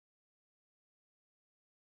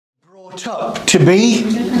brought up to be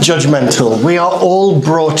judgmental. We are all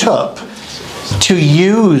brought up to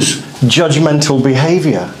use judgmental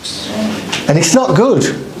behavior. And it's not good.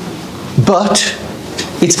 But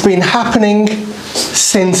it's been happening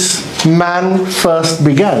since man first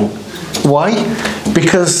began. Why?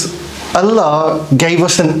 Because Allah gave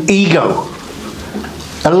us an ego.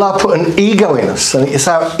 Allah put an ego in us, and it's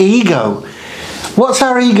our ego. What's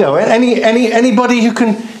our ego? Anybody who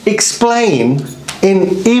can explain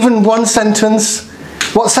in even one sentence,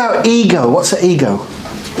 what's our ego? What's our ego?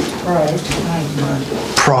 Pride.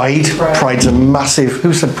 Pride. Pride's a massive...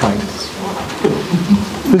 Who said pride?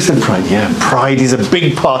 Who said pride? Yeah, pride is a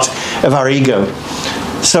big part of our ego.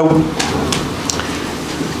 So,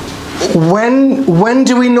 when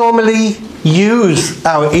do we normally use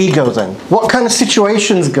our ego then? What kind of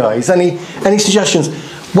situations, guys? Any suggestions?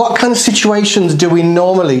 What kind of situations do we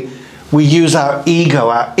normally use our ego?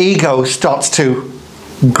 Our ego starts to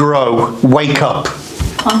grow, wake up.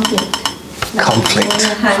 Conflict. Conflict. When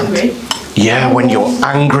you're hungry. Yeah, when you're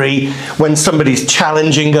angry, when somebody's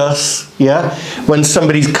challenging us, yeah? When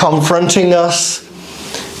somebody's confronting us,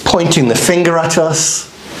 pointing the finger at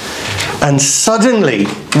us. And suddenly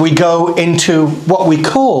we go into what we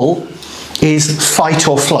call is fight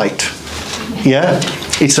or flight. Yeah?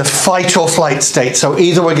 It's a fight or flight state. So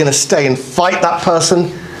either we're going to stay and fight that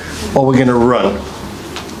person or we're going to run.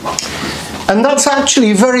 And that's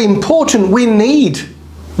actually very important. We need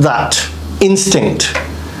that instinct.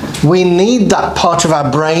 We need that part of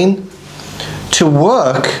our brain to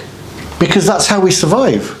work because that's how we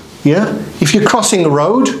survive. Yeah? If you're crossing a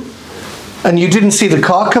road and you didn't see the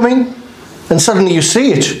car coming and suddenly you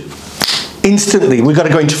see it, instantly we've got to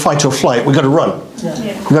go into fight or flight. We've got to run.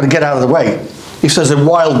 Yeah. We've got to get out of the way. If there's a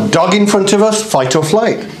wild dog in front of us, fight or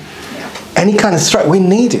flight. Any kind of threat, we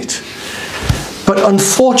need it. But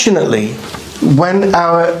unfortunately, when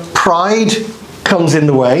our pride comes in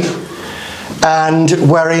the way and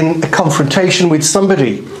we're in a confrontation with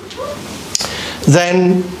somebody,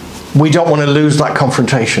 then we don't want to lose that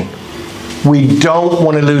confrontation. We don't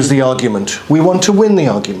want to lose the argument. We want to win the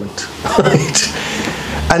argument. Right?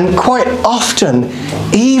 And quite often,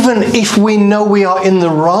 even if we know we are in the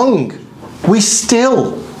wrong, we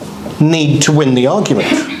still need to win the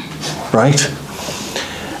argument. Right?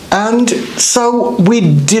 And so we're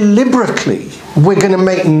going to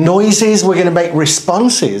make noises, we're going to make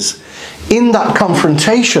responses in that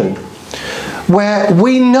confrontation where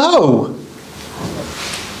we know,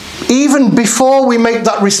 even before we make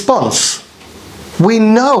that response, we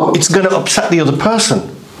know it's going to upset the other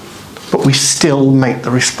person, but we still make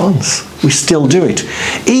the response. We still do it.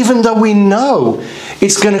 Even though we know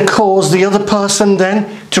it's going to cause the other person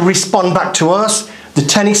then to respond back to us, the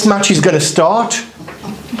tennis match is going to start.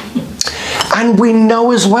 And we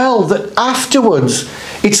know as well that afterwards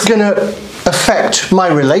it's going to affect my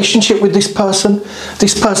relationship with this person.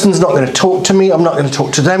 This person's not going to talk to me. I'm not going to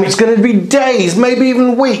talk to them. It's going to be days, maybe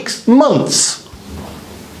even weeks, months.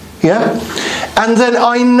 Yeah? And then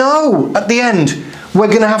I know at the end we're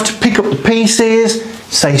going to have to pick up the pieces,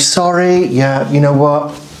 say sorry, yeah, you know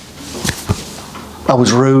what? I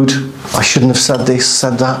was rude. I shouldn't have said this,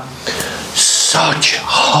 said that. Such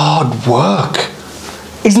hard work.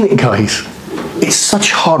 Isn't it, guys? It's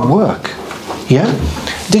such hard work. Yeah?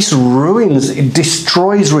 This ruins, it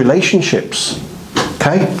destroys relationships.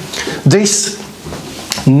 Okay? This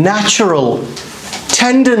natural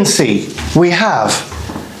tendency we have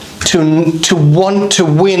to want to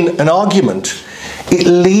win an argument, it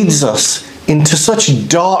leads us into such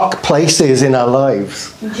dark places in our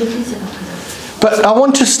lives. But I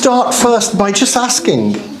want to start first by just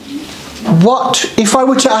asking, what, if I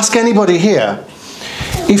were to ask anybody here,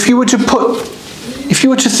 if you were to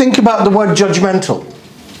think about the word judgmental,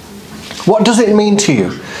 what does it mean to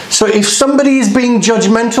you? So if somebody is being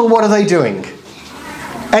judgmental, what are they doing?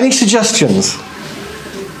 Any suggestions?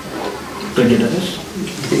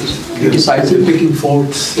 Criticizing, picking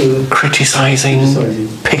faults. Criticizing,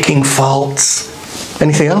 picking faults.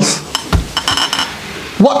 Anything else?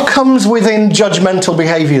 What comes within judgmental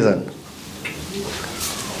behavior then?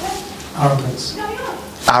 Arrogance.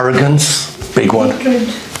 Arrogance, big one.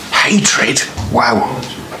 Hatred. Wow.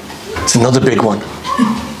 It's another big one.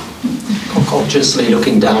 Unconsciously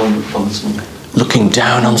looking down on someone. Looking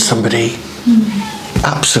down on somebody.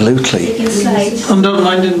 Absolutely.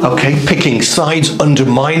 Undermining. Okay, picking sides,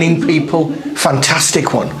 undermining people.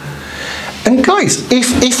 Fantastic one. And guys,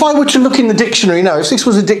 if I were to look in the dictionary now, if this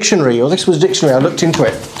was a dictionary, or this was a dictionary, I looked into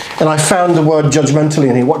it, and I found the word judgmentally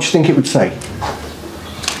in here, what do you think it would say?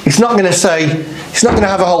 It's not going to say, it's not going to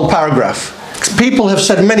have a whole paragraph. People have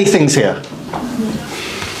said many things here.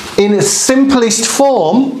 In its simplest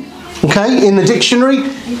form, Okay, in the dictionary,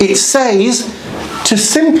 it says to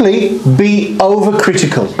simply be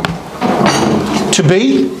overcritical. To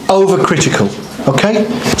be overcritical. Okay?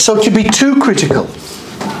 So to be too critical.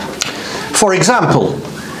 For example,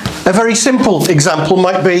 a very simple example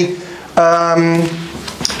might be,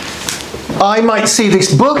 I might see this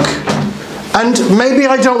book and maybe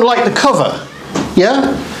I don't like the cover.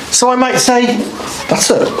 Yeah? So I might say, that's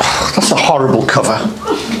a horrible cover.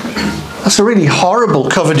 That's a really horrible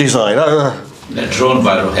cover design. They're drawn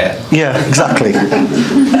by Rohail. Yeah, exactly.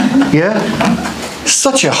 Yeah?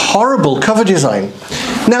 Such a horrible cover design.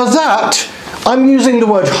 Now that, I'm using the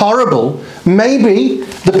word horrible, maybe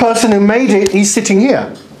the person who made it, he's sitting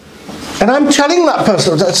here. And I'm telling that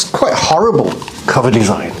person, that's quite a horrible cover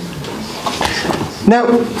design. Now,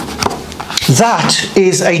 that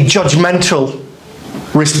is a judgmental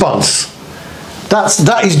response.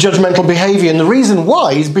 That is judgmental behavior. And the reason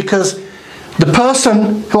why is because the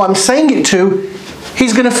person who I'm saying it to,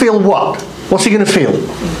 he's going to feel what? What's he going to feel?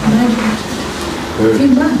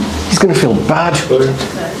 He's going to feel bad.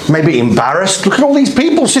 Maybe embarrassed. Look at all these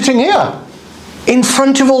people sitting here. In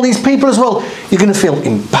front of all these people as well. You're going to feel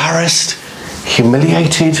embarrassed,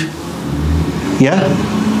 humiliated. Yeah?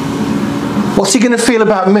 What's he going to feel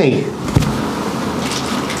about me?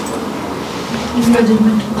 You are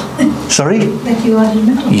judgmental. Sorry? That you are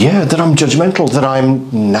judgmental. Yeah, that I'm judgmental, that I'm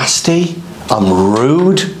nasty, I'm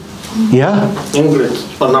rude. Yeah?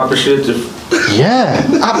 English, unappreciative. Yeah,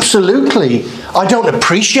 absolutely. I don't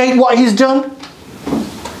appreciate what he's done.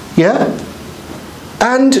 Yeah?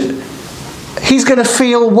 And he's going to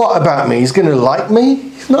feel what about me? He's going to like me?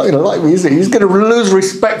 He's not going to like me, is he? He's going to lose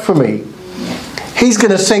respect for me. He's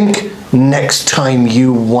going to think, next time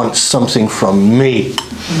you want something from me,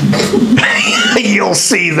 you'll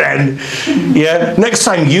see then. Yeah? Next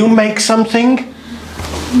time you make something,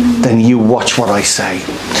 then you watch what I say.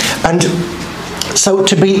 And so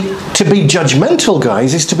to be judgmental,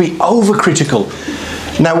 guys, is to be overcritical.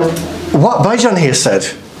 Now, what Baijan here said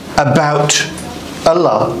about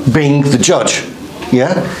Allah being the judge,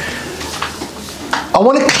 yeah? I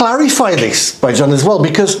want to clarify this, Baijan, as well,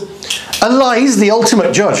 because Allah is the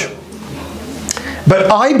ultimate judge.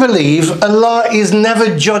 But I believe Allah is never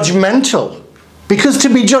judgmental. Because to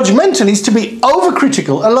be judgmental is to be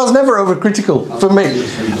overcritical. Allah's never overcritical for me.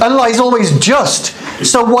 Allah is always just.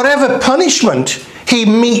 So whatever punishment He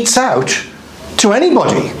metes out to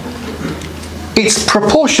anybody, it's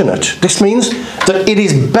proportionate. This means that it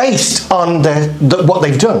is based on what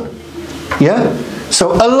they've done. Yeah?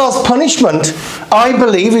 So Allah's punishment, I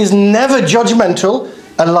believe, is never judgmental.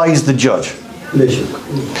 Allah is the judge.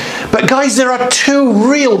 But guys, there are two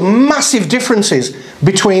real massive differences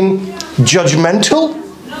between judgmental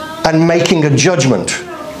and making a judgment.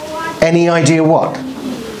 Any idea what?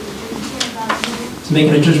 It's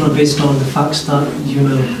making a judgment based on the facts that you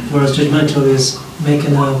know, whereas judgmental is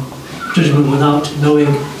making a judgment without knowing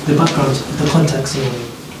the background, the context.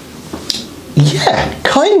 Yeah,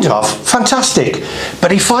 kind of. Fantastic.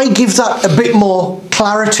 But if I give that a bit more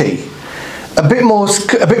clarity, a bit more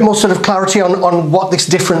sort of clarity on what this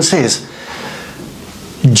difference is.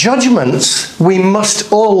 Judgments we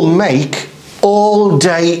must all make all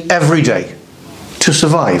day, every day to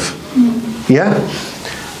survive. Yeah?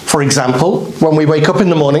 For example, when we wake up in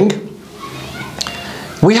the morning,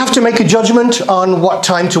 we have to make a judgment on what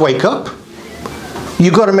time to wake up.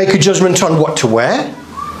 You've got to make a judgment on what to wear,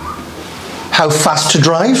 how fast to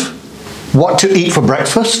drive, what to eat for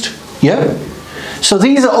breakfast. Yeah? So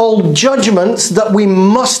these are all judgments that we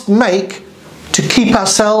must make to keep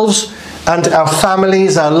ourselves and our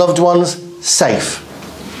families, our loved ones, safe.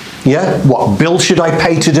 Yeah? What bill should I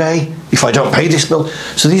pay today if I don't pay this bill?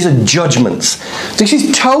 So these are judgments. This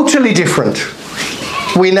is totally different.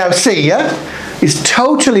 We now see, yeah? It's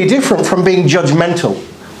totally different from being judgmental.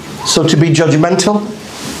 So to be judgmental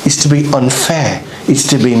is to be unfair. It's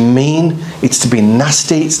to be mean. It's to be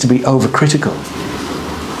nasty. It's to be overcritical.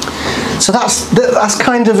 So that's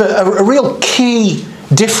kind of a real key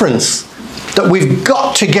difference that we've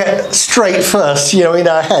got to get straight first, you know, in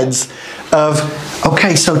our heads of,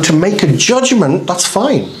 okay, so to make a judgment, that's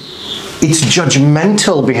fine. It's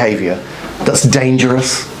judgmental behavior that's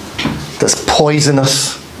dangerous, that's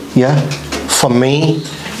poisonous, yeah, for me,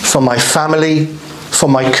 for my family, for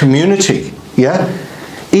my community, yeah?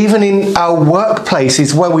 Even in our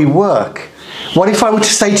workplaces where we work. What if I were to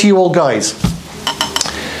say to you all guys,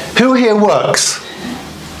 who here works?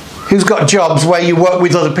 Who's got jobs where you work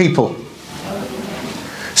with other people?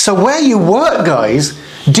 So where you work, guys,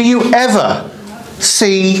 do you ever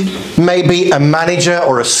see maybe a manager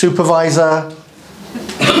or a supervisor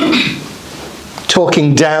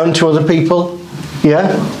talking down to other people?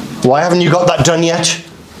 Yeah? Why haven't you got that done yet?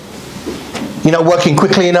 You're not working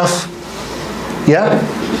quickly enough? Yeah?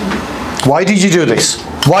 Why did you do this?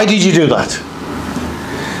 Why did you do that?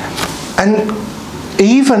 And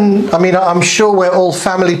even, I mean, I'm sure we're all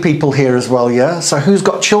family people here as well, yeah? So who's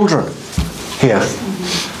got children here?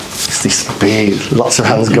 It's this big, lots of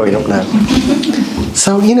hands going up now.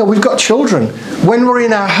 So, you know, we've got children. When we're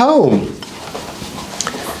in our home,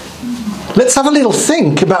 let's have a little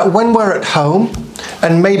think about when we're at home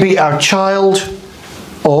and maybe our child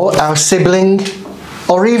or our sibling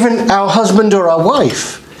or even our husband or our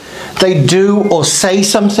wife, they do or say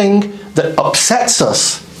something that upsets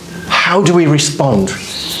us. How do we respond?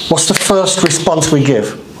 What's the first response we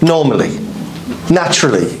give? Normally,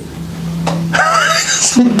 naturally.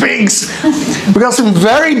 We've got some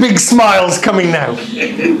very big smiles coming now.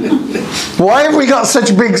 Why have we got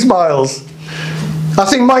such big smiles? I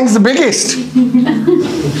think mine's the biggest.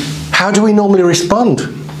 How do we normally respond?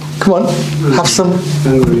 Come on, have some.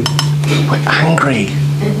 Angry. We're angry.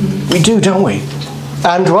 We do, don't we?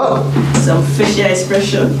 And what? Some facial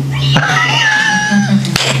expression.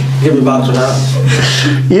 Give me back to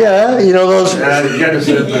that. Yeah, you know those.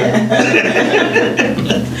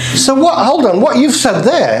 So what, hold on, what you've said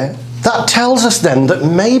there, that tells us then that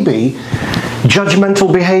maybe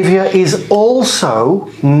judgmental behaviour is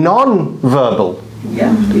also non-verbal.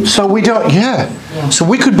 Yeah. So we don't, So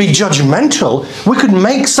we could be judgmental, we could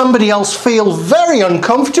make somebody else feel very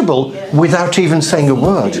uncomfortable without even saying a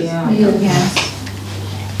word. Yes.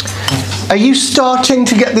 Are you starting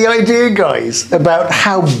to get the idea, guys, about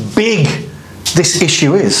how big this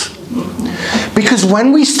issue is? Because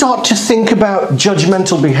when we start to think about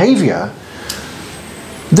judgmental behaviour,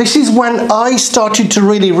 this is when I started to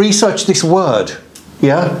really research this word,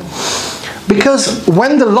 yeah? Because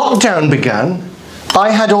when the lockdown began,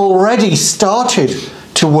 I had already started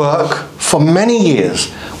to work for many years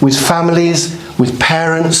with families, with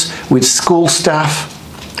parents, with school staff,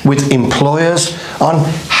 with employers on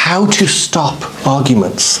how to stop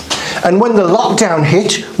arguments. And when the lockdown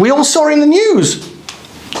hit, we all saw in the news,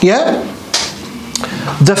 yeah?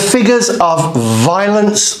 The figures of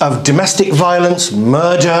violence, of domestic violence,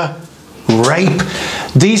 murder, rape,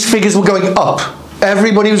 these figures were going up.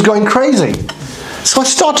 Everybody was going crazy. So I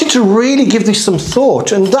started to really give this some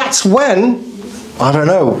thought, and that's when, I don't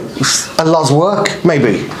know, Allah's work,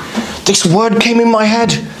 maybe. This word came in my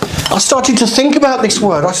head. I started to think about this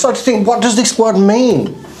word. I started to think, what does this word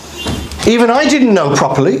mean? Even I didn't know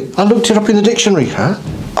properly. I looked it up in the dictionary.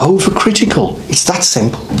 Overcritical. It's that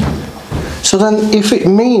simple. So then if it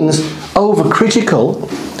means overcritical,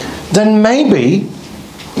 then maybe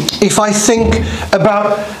if I think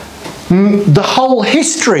about the whole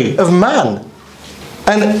history of man,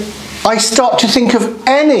 and I start to think of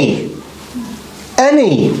any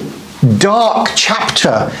dark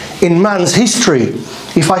chapter in man's history,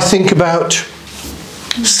 if I think about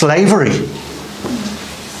slavery,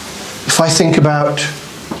 if I think about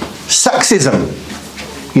sexism,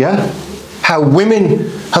 yeah, how women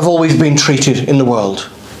have always been treated in the world,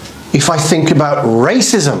 if I think about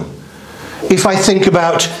racism, if I think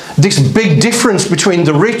about this big difference between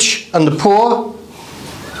the rich and the poor,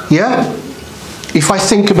 yeah, if I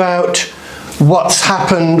think about what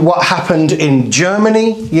happened in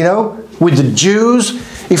Germany, you know, with the Jews,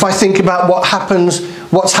 if I think about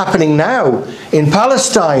what's happening now in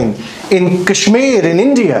Palestine, in Kashmir, in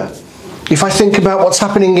India, if I think about what's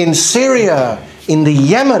happening in Syria, in the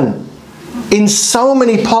Yemen, in so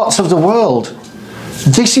many parts of the world,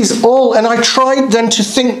 this is all, and I tried then to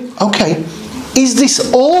think, okay, is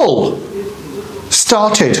this all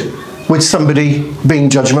started with somebody being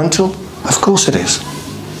judgmental? Of course it is.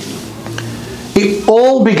 It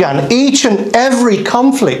all began, each and every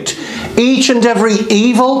conflict, each and every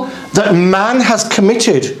evil that man has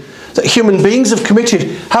committed, that human beings have committed,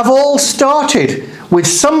 have all started with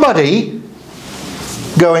somebody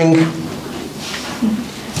going,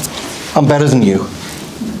 I'm better than you.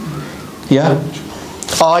 Yeah?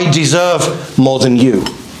 I deserve more than you.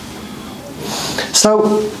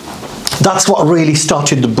 So that's what really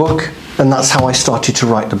started the book, and that's how I started to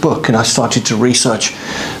write the book, and I started to research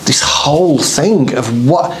this whole thing of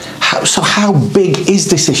how big is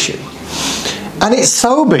this issue? And it's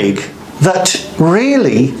so big that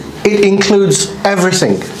really it includes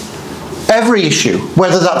everything, every issue,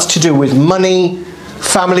 whether that's to do with money,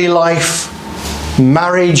 family life,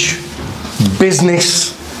 marriage,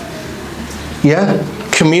 business, yeah,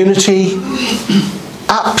 community,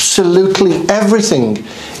 absolutely everything.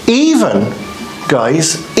 Even,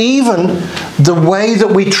 guys, even the way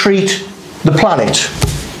that we treat the planet,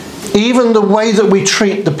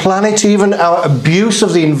 even our abuse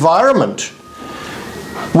of the environment,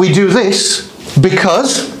 We do this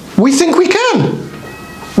because we think we can.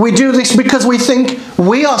 We do this because we think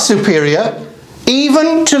we are superior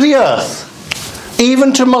even to the earth,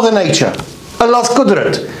 even to Mother Nature. Allah's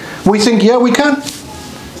Qudrat. We think, yeah, we can.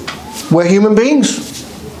 We're human beings.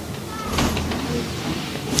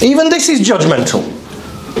 Even this is judgmental.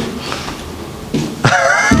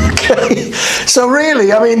 Okay. So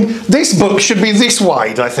really, I mean, this book should be this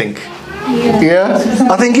wide, I think. Yeah?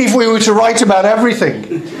 I think if we were to write about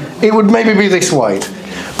everything, it would maybe be this wide.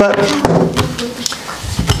 But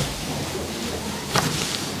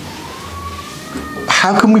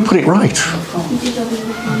how can we put it right?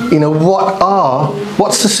 You know,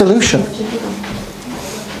 what's the solution?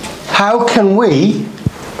 How can we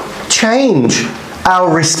change our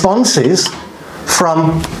responses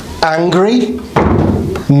from angry,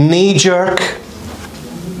 knee-jerk,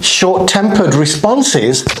 short-tempered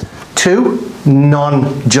responses to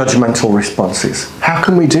non-judgmental responses? How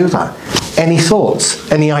can we do that? Any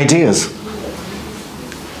thoughts? Any ideas?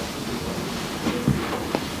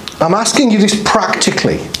 I'm asking you this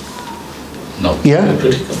practically. Not Yeah?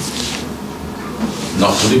 critical.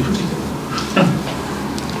 Not to be critical.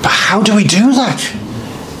 But how do we do that?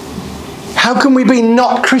 How can we be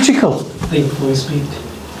not critical? Think before you speak.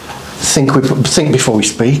 Think before we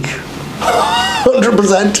speak.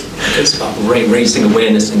 100%. It's about raising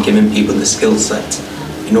awareness and giving people the skill set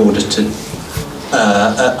in order to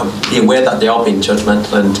be aware that they are being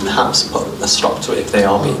judgmental and perhaps put a stop to it if they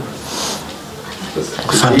are being.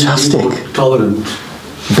 Fantastic. Be more tolerant.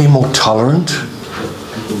 Be more tolerant.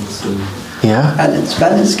 Yeah.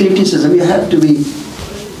 Balanced criticism, you have to be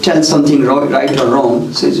tell something right or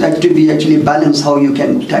wrong. So it has to be actually balanced how you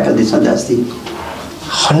can tackle this, and that's the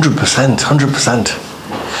 100%, 100%.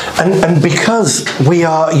 And because we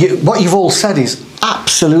are, what you've all said is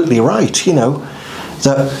absolutely right, you know,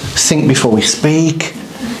 that think before we speak,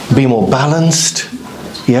 be more balanced,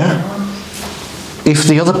 yeah? If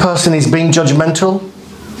the other person is being judgmental,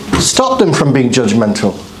 stop them from being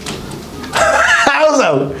judgmental. How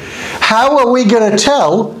though? How are we going to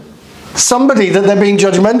tell somebody that they're being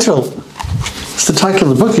judgmental? It's the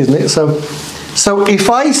title of the book, isn't it? So if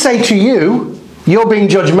I say to you, you're being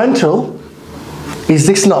judgmental, is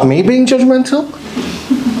this not me being judgmental?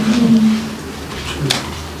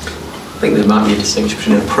 I think there might be a distinction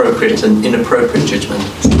between appropriate and inappropriate judgment.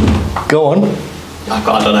 Go on. I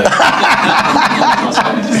don't know.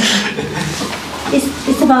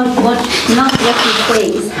 It's about not what you say,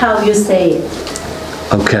 it's how you say it.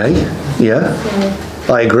 Okay, yeah.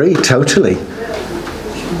 I agree, totally.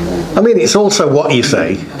 I mean, it's also what you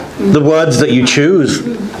say, the words that you choose.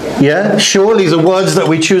 Yeah, surely the words that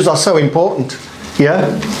we choose are so important. Yeah,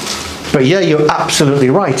 but yeah, you're absolutely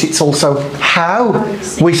right. It's also how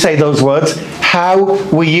we say those words, how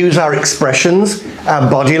we use our expressions, our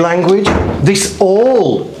body language. This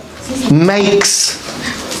all makes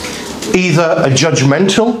either a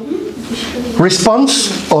judgmental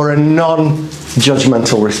response or a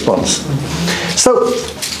non-judgmental response. So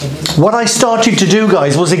what I started to do,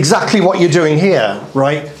 guys, was exactly what you're doing here,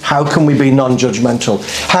 right? How can we be non-judgmental?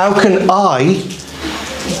 How can I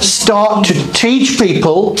start to teach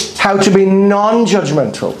people how to be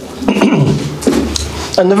non-judgmental?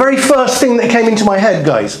 And the very first thing that came into my head,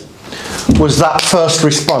 guys, was that first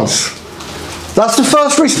response. That's the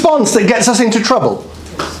first response that gets us into trouble.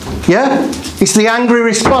 Yeah? It's the angry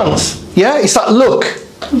response. Yeah? It's that look.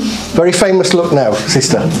 Very famous look now,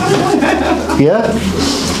 sister. Yeah?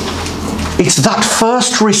 It's that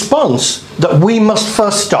first response that we must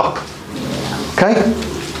first stop. Okay?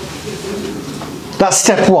 That's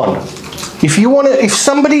step one. If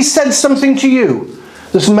somebody said something to you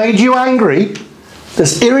that's made you angry,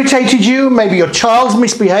 that's irritated you, maybe your child's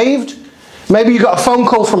misbehaved, maybe you got a phone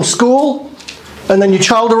call from school, and then your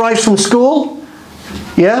child arrives from school,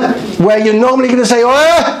 yeah, where you're normally going to say,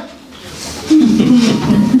 oh,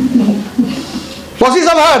 what's this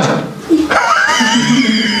I've had?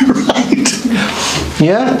 Right?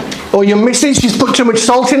 Yeah? Or your missus, she's put too much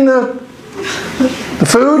salt in the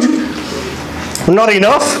food. Not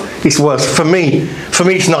enough. It's worse. For me,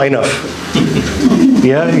 it's not enough.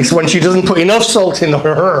 Yeah? It's when she doesn't put enough salt in.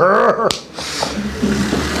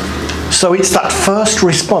 So it's that first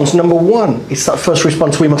response. Number one, it's that first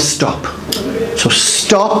response we must stop. So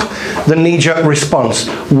stop the knee-jerk response.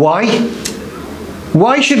 Why?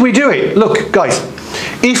 Why should we do it? Look, guys,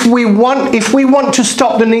 if we want to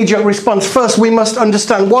stop the knee-jerk response, first we must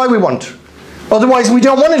understand why we want. Otherwise, we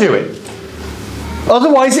don't want to do it.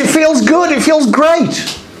 Otherwise, it feels good. It feels great.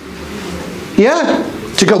 Yeah?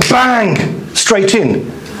 To go bang straight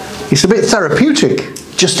in. It's a bit therapeutic.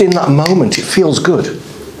 Just in that moment, it feels good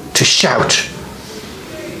to shout.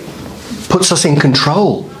 puts us in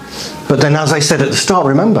control. But then, as I said at the start,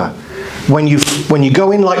 remember, when you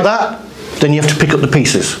go in like that, then you have to pick up the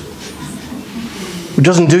pieces. It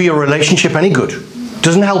doesn't do your relationship any good. It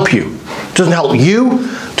doesn't help you. It doesn't help you.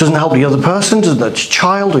 It doesn't help the other person, doesn't help your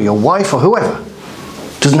child or your wife or whoever.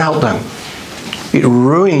 It doesn't help them. It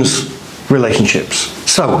ruins relationships.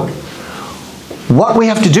 So, what we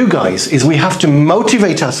have to do, guys, is we have to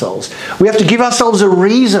motivate ourselves. We have to give ourselves a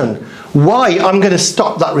reason why I'm going to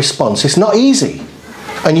stop that response. It's not easy.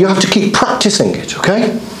 And you have to keep practicing it,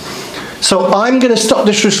 okay? So I'm going to stop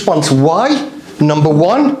this response. Why? Number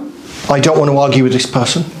one, I don't want to argue with this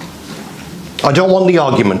person. I don't want the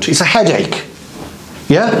argument. It's a headache.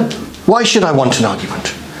 Yeah? Why should I want an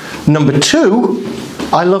argument? Number two,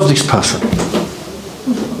 I love this person.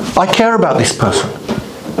 I care about this person.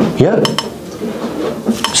 Yeah?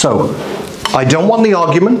 So, I don't want the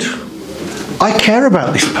argument. I care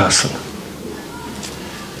about this person.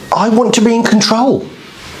 I want to be in control.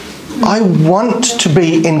 I want to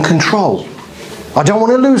be in control. I don't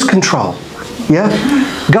want to lose control. Yeah?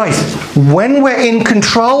 Guys, when we're in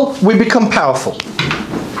control, we become powerful.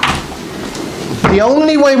 The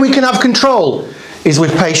only way we can have control is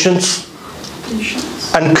with patience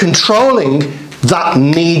and controlling that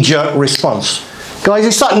knee-jerk response. Guys,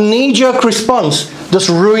 it's that knee-jerk response that's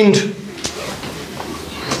ruined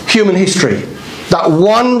human history. That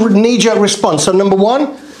one knee-jerk response. So number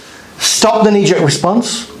one, stop the knee-jerk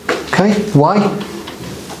response. Okay, why?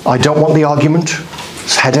 I don't want the argument.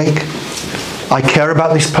 It's a headache. I care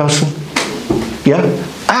about this person. Yeah?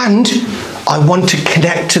 And I want to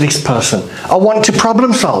connect to this person. I want to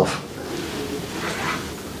problem solve.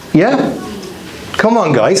 Yeah? Come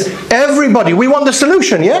on, guys. Everybody, we want the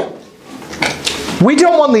solution, yeah? We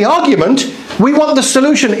don't want the argument. We want the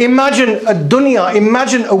solution. Imagine a dunya,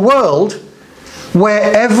 imagine a world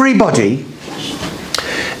where everybody,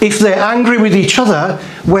 if they're angry with each other,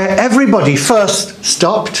 where everybody first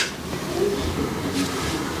stopped.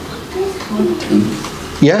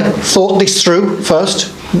 Yeah, thought this through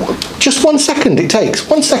first. Just 1 second it takes,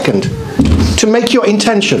 1 second to make your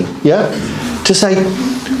intention, yeah? To say,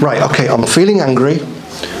 right, okay, I'm feeling angry.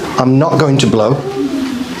 I'm not going to blow.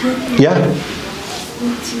 Yeah?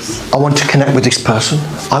 I want to connect with this person.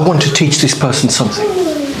 I want to teach this person something.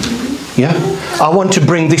 Yeah? I want to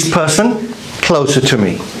bring this person closer to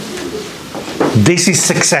me. This is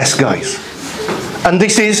success, guys. And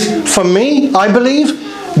this is, for me, I believe,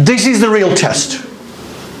 this is the real test.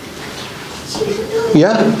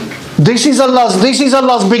 Yeah? This is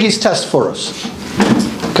Allah's biggest test for us.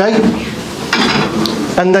 Okay?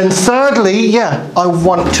 And then thirdly, yeah, I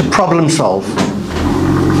want to problem solve.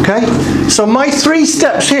 Okay? So my 3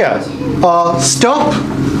 steps here are stop,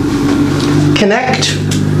 connect,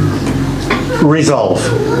 resolve.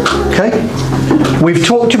 Okay? We've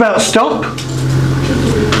talked about stop.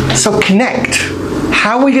 So connect.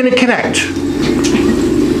 How are we going to connect?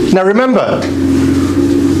 Now remember,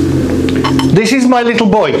 this is my little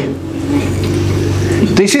boy.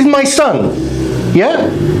 This is my son. Yeah?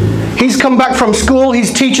 He's come back from school.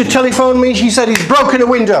 His teacher telephoned me. She said he's broken a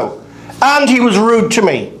window. And he was rude to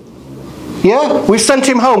me. Yeah? We sent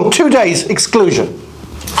him home. 2 days exclusion.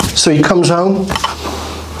 So he comes home.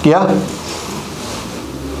 Yeah?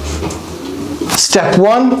 Step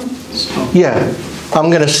 1. Yeah. I'm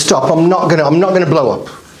going to stop. I'm not going to blow up.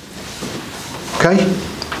 Okay?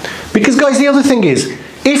 Because guys, the other thing is,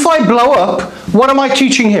 if I blow up, what am I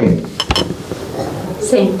teaching him?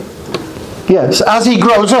 Same. Yes, as he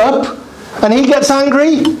grows up and he gets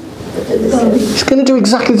angry, he's going to do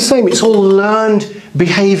exactly the same. It's all learned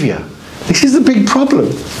behavior. This is the big problem.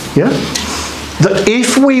 Yeah? That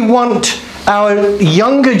if we want our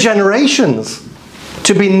younger generations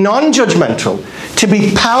to be non-judgmental, to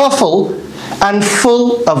be powerful and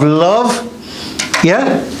full of love,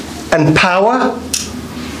 yeah, and power,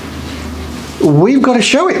 we've got to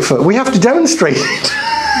show it for. We have to demonstrate it.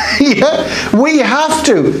 Yeah, we have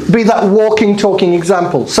to be that walking, talking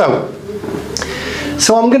example. So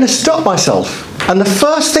I'm going to stop myself, and the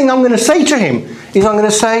first thing I'm going to say to him is I'm going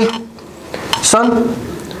to say, son,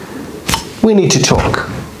 we need to talk.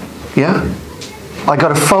 Yeah, I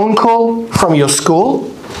got a phone call from your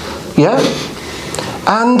school. Yeah,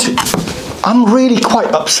 and I'm really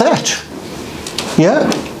quite upset.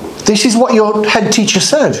 Yeah, this is what your head teacher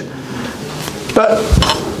said. But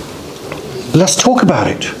let's talk about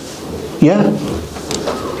it. Yeah?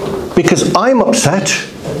 Because I'm upset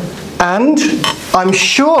and I'm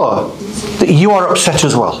sure that you are upset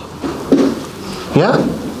as well. Yeah?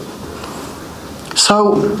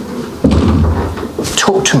 So,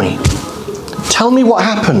 talk to me. Tell me what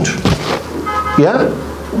happened. Yeah?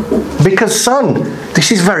 Because son,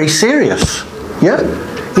 this is very serious. Yeah?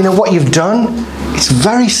 You know what you've done? It's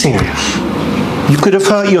very serious. You could have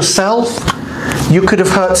hurt yourself. You could have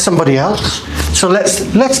hurt somebody else. So let's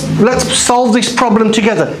solve this problem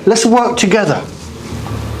together. Let's work together.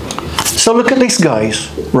 So look at this, guys,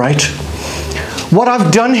 right? What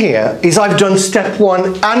I've done here is I've done step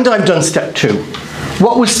 1 and I've done step 2.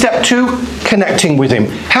 What was step 2? Connecting with him.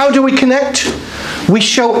 How do we connect? We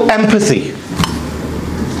show empathy.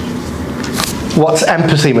 What's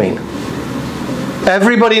empathy mean?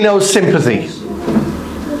 Everybody knows sympathy.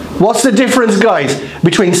 What's the difference, guys,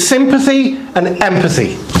 between sympathy and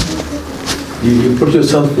empathy? You put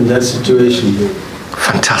yourself in that situation.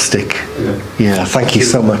 Fantastic. Yeah, thank you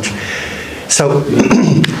so much. So,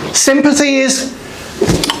 sympathy is,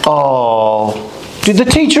 oh, did the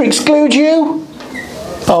teacher exclude you?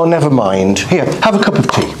 Oh, never mind. Here, have a cup of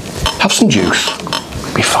tea. Have some juice.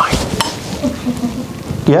 Be fine.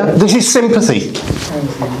 Yeah, this is sympathy.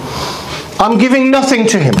 I'm giving nothing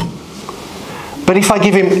to him. But if I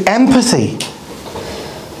give him empathy,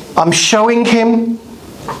 I'm showing him,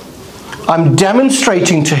 I'm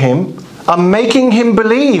demonstrating to him, I'm making him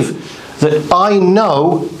believe that I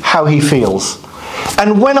know how he feels.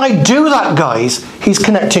 And when I do that, guys, he's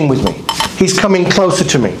connecting with me. He's coming closer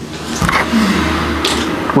to me.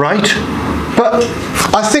 Right? But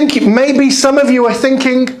I think maybe some of you are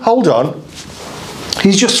thinking, hold on,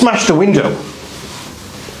 he's just smashed a window.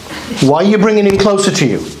 Why are you bringing him closer to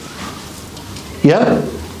you? Yeah?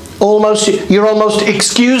 You're almost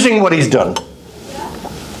excusing what he's done.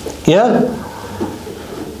 Yeah?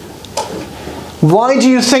 Why do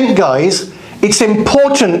you think, guys, it's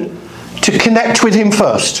important to connect with him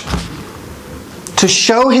first? To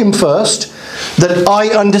show him first that I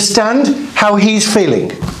understand how he's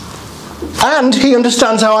feeling. And he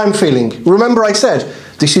understands how I'm feeling. Remember I said,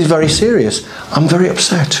 this is very serious. I'm very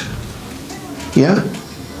upset. Yeah?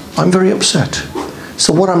 I'm very upset.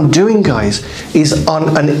 So what I'm doing, guys, is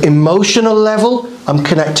on an emotional level, I'm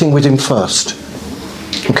connecting with him first.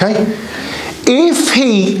 Okay? If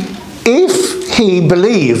he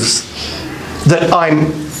believes that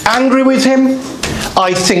I'm angry with him,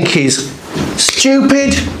 I think he's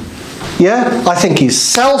stupid, yeah? I think he's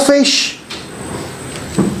selfish,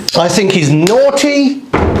 I think he's naughty,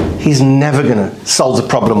 he's never going to solve the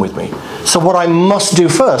problem with me. So what I must do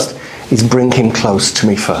first is bring him close to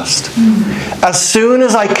me first. As soon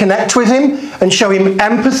as I connect with him and show him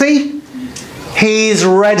empathy, he's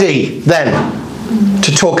ready then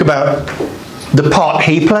to talk about the part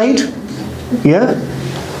he played, yeah?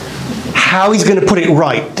 How he's going to put it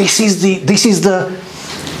right. This is the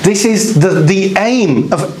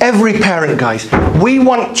aim of every parent, guys. We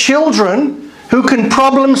want children who can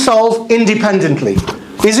problem solve independently.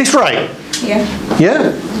 Is this right? Yeah.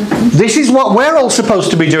 Yeah? This is what we're all supposed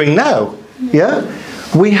to be doing now. Yeah?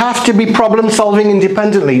 We have to be problem solving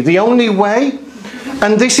independently. The only way,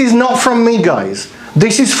 and this is not from me, guys.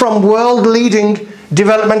 This is from world leading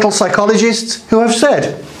developmental psychologists who have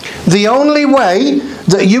said, the only way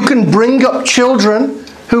that you can bring up children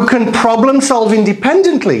who can problem solve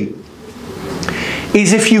independently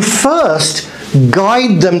is if you first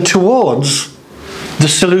guide them towards the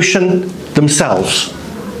solution themselves.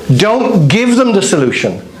 Don't give them the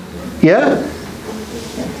solution. Yeah?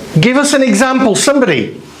 Give us an example,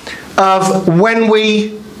 somebody, of when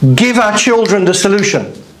we give our children the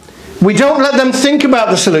solution. We don't let them think about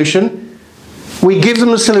the solution. We give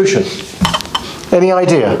them the solution. Any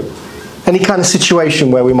idea? Any kind of situation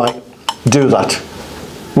where we might do that?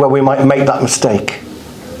 Where we might make that mistake?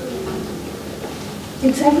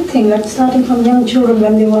 It's everything, like starting from young children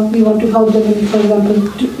when we want to help them in, for example,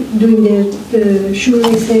 doing their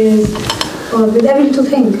shoelaces, or with every little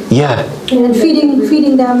thing. Yeah. And then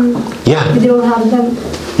feeding them. Yeah. If they don't have them.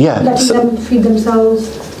 Yeah. Letting them feed themselves.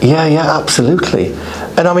 Yeah, yeah, absolutely.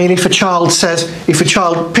 And I mean, if a child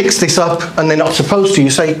picks this up and they're not supposed to, you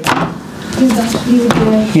say, Leave it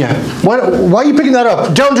there. yeah. Why are you picking that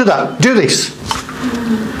up? Don't do that. Do this.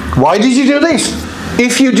 Why did you do this?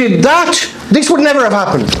 If you did that, this would never have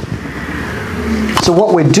happened. So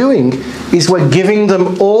what we're doing is we're giving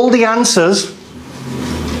them all the answers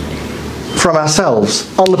from ourselves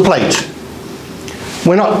on the plate.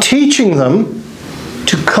 We're not teaching them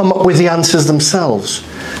to come up with the answers themselves.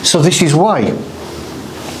 So this is why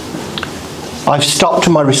I've stopped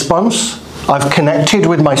my response. I've connected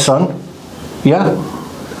with my son. Yeah?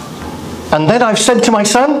 And then I've said to my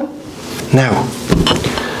son, now,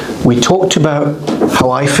 we talked about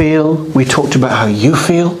how I feel, we talked about how you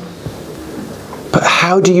feel, but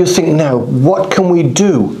how do you think now? What can we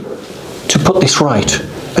do to put this right?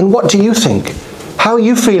 And what do you think? How are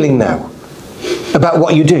you feeling now? about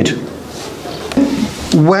what you did.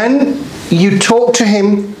 When you talk to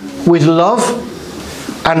him with love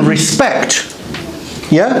and respect,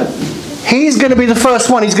 yeah, he's going to be the first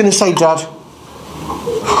one. He's going to say, Dad,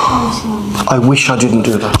 I wish I didn't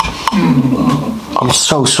do that. I'm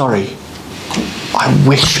so sorry. I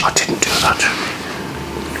wish I didn't do that.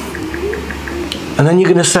 And then you're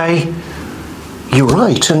going to say, you're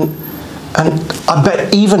right. And I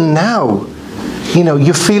bet even now, you know,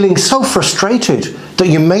 you're feeling so frustrated that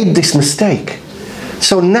you made this mistake.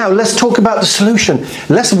 So now let's talk about the solution.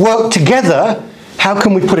 Let's work together. How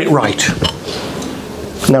can we put it right?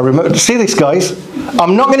 Now remember, see this, guys?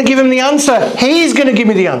 I'm not going to give him the answer. He's going to give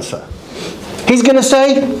me the answer. He's going to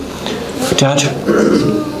say, Dad,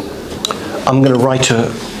 I'm going to write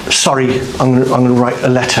I'm going to write a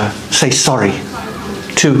letter, say sorry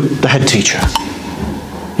to the head teacher.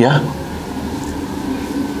 Yeah?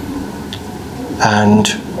 And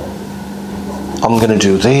I'm going to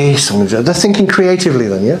do this. They're thinking creatively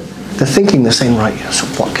then, yeah? They're thinking, they're saying, right, so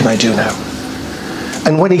what can I do now?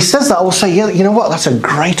 And when he says that, I'll say, yeah, you know what? That's a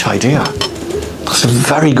great idea. That's a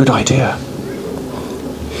very good idea.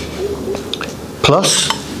 Plus,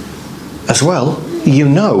 as well, you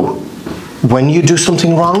know, when you do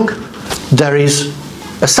something wrong, there is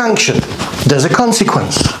a sanction. There's a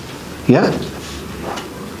consequence. Yeah?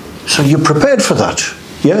 So you're prepared for that.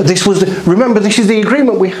 Yeah? Remember, this is the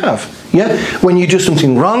agreement we have. Yeah? When you do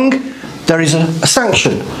something wrong, there is a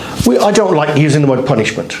sanction. I don't like using the word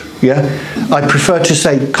punishment. Yeah? I prefer to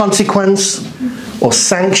say consequence or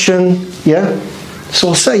sanction. Yeah? So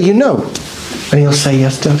I'll say, you know. And he'll say,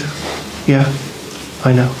 yes, Dad. Yeah,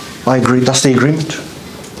 I know. I agree. That's the agreement.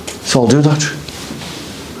 So I'll do that.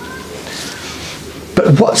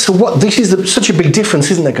 But this is such a big difference,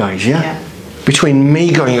 isn't there, guys? Yeah? Between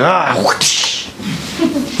me going,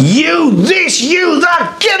 you this, you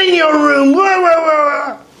that, get in your room.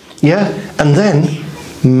 Yeah? And then,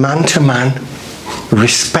 man to man,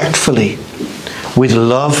 respectfully, with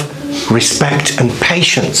love, respect and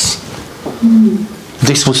patience.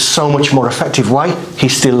 This was so much more effective. Why? He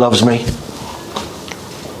still loves me.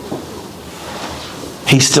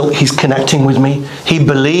 He's connecting with me. He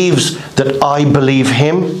believes that I believe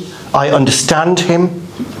him. I understand him.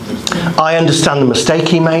 I understand the mistake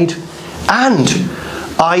he made. And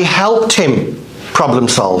I helped him problem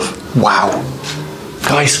solve. Wow.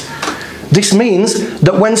 Guys, this means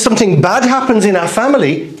that when something bad happens in our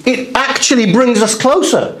family, it actually brings us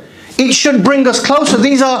closer. It should bring us closer.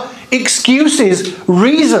 These are excuses,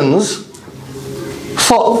 reasons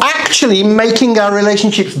for actually making our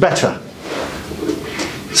relationships better.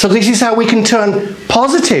 So this is how we can turn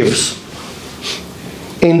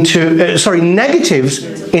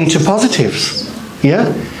negatives into positives.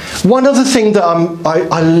 Yeah? One other thing that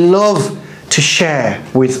I love to share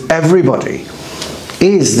with everybody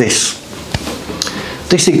is this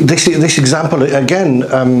example again.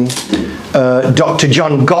 Dr.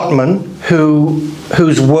 John Gottman,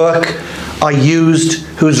 whose work I used,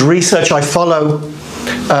 whose research I follow.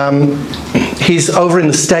 He's over in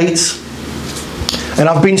the States, and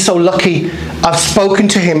I've been so lucky. I've spoken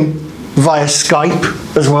to him via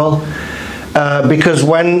Skype as well, because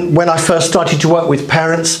when I first started to work with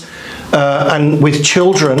parents and with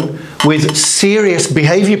children with serious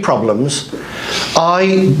behavior problems,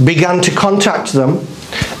 I began to contact them.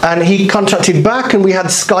 And he contacted back, and we had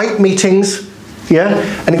Skype meetings, yeah,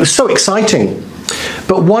 and it was so exciting.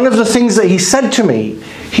 But one of the things that he said to me,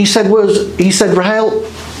 he said, Rohail,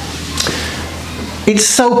 it's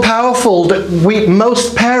so powerful that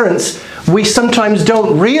most parents, we sometimes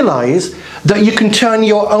don't realize that you can turn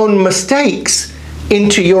your own mistakes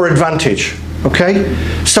into your advantage, okay?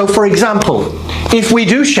 So for example, if we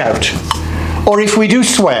do shout, or if we do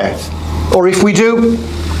swear, or if we do,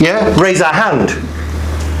 yeah, raise our hand,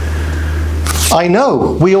 I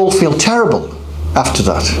know we all feel terrible after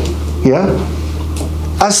that, yeah?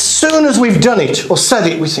 As soon as we've done it or said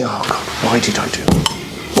it, we think, oh God, why did I do that?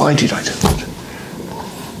 Why did I do that?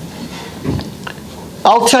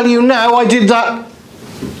 I'll tell you now, I did that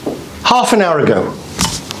half an hour ago.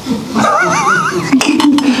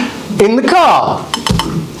 In the car,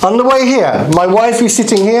 on the way here. My wife is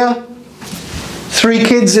sitting here, 3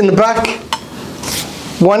 kids in the back,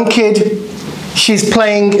 1 kid, she's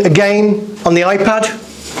playing a game on the iPad,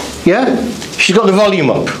 yeah? She's got the volume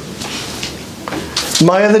up.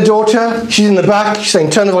 My other daughter, she's in the back, she's saying,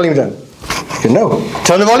 turn the volume down. I go, no,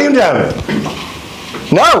 turn the volume down.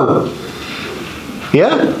 No.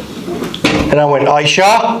 Yeah? And I went,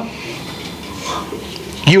 Aisha,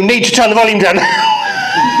 you need to turn the volume down.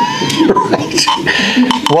 Right.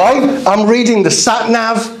 Why? I'm reading the sat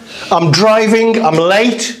nav, I'm driving, I'm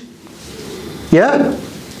late. Yeah?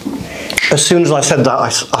 As soon as I said that, I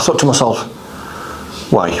thought to myself,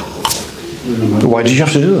 why? Why did you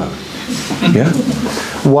have to do that? Yeah?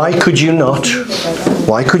 Why could you not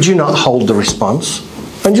hold the response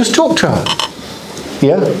and just talk to her?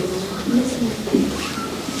 Yeah?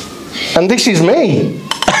 And this is me.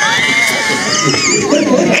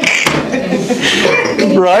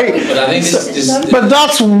 Right? But I think but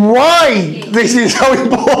that's why this is so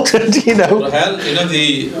important, you know. Rohail,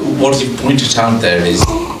 what you pointed out there is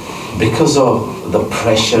because of the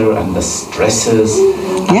pressure and the stresses,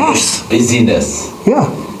 Yes. and the busyness. Yeah.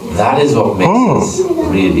 That is what makes us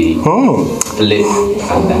really flip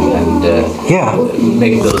and Yeah.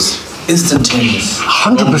 make those instantaneous.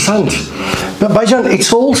 100%. But Baijan,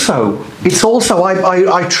 it's also,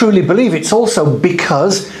 I truly believe it's also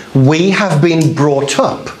because we have been brought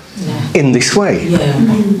up in this way.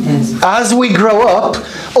 As we grow up,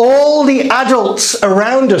 all the adults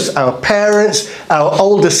around us, our parents, our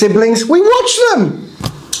older siblings, we watch them.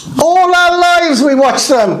 All our lives we watch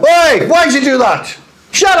them. Hey, why'd you do that?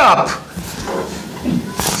 Shut up.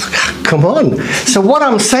 Come on. So what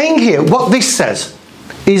I'm saying here, what this says,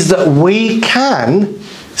 is that we can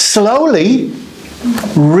slowly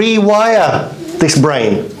rewire this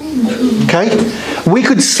brain. Okay? We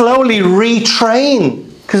could slowly retrain,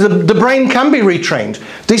 because the brain can be retrained.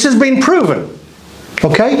 This has been proven.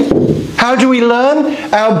 Okay? How do we learn?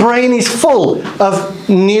 Our brain is full of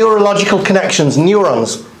neurological connections,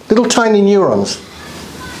 neurons, little tiny neurons.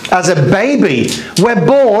 As a baby,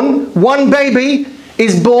 one baby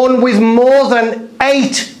is born with more than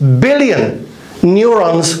 8 billion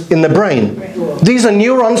neurons in the brain. These are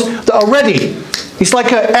neurons that are ready. It's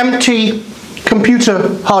like an empty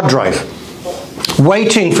computer hard drive,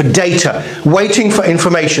 waiting for data, waiting for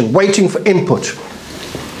information, waiting for input.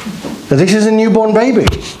 Now, this is a newborn baby.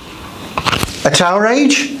 At our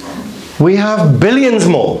age, we have billions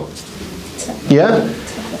more. Yeah?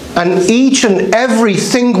 And each and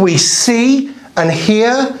everything we see and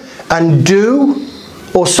hear and do,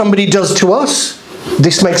 or somebody does to us,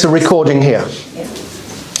 this makes a recording here.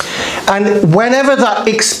 And whenever that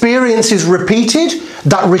experience is repeated,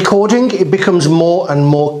 that recording, it becomes more and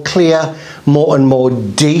more clear, more and more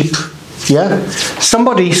deep. Yeah?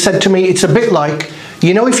 Somebody said to me, it's a bit like,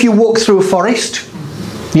 you know, if you walk through a forest,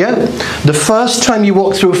 yeah? The first time you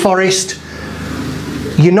walk through a forest,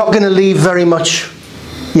 you're not going to leave very much,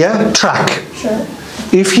 yeah, track. Sure.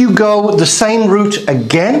 If you go the same route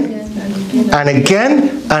again, and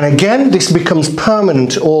again, and again, this becomes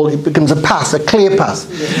permanent, or it becomes a path, a clear path.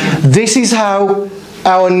 This is how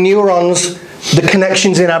our neurons, the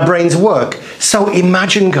connections in our brains work. So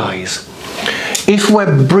imagine, guys, if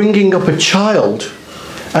we're bringing up a child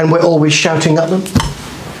and we're always shouting at them.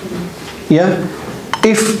 Yeah?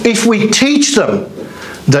 If we teach them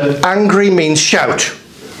that angry means shout,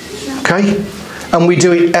 okay? And we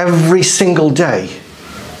do it every single day,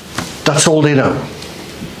 that's all they know.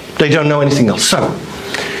 They don't know anything else. So,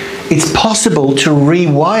 it's possible to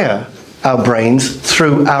rewire our brains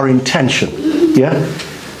through our intention. Yeah?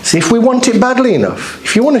 See, if we want it badly enough,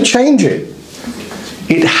 if you want to change it,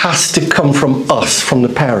 it has to come from us, from the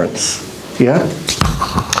parents. Yeah?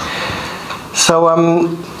 So,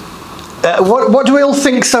 what do we all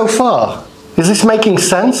think so far? Is this making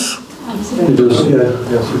sense? It does, yeah.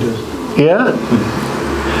 Yes, it does. Yeah?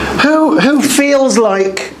 Who feels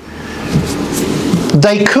like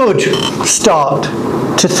they could start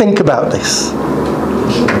to think about this?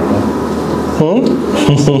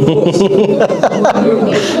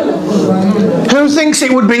 Who thinks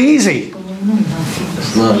it would be easy?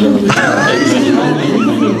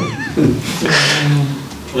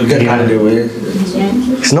 We'll get carried away.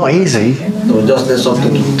 It's not easy. So just need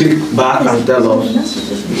something to click back and tell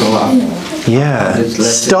us. Yeah.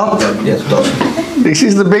 Stop. Yes, stop. This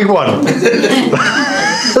is the big one.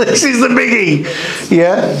 This is the biggie.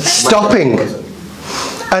 Yeah. Stopping.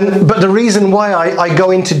 But the reason why I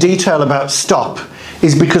go into detail about stop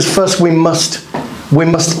is because first we must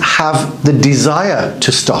have the desire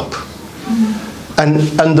to stop.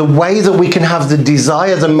 And the way that we can have the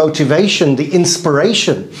desire, the motivation, the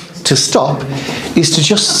inspiration to stop is to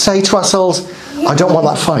just say to ourselves, I don't want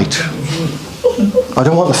that fight. I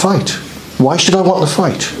don't want the fight. Why should I want the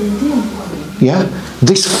fight? Yeah?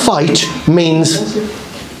 This fight means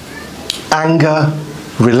anger,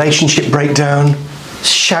 relationship breakdown,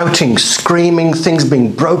 shouting, screaming, things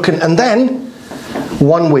being broken, and then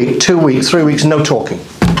 1 week, 2 weeks, 3 weeks, no talking.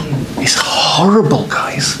 It's horrible,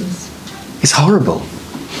 guys. It's horrible.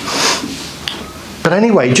 But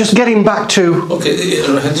anyway, just getting back to... Okay,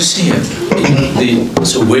 just here.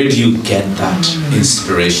 So where do you get that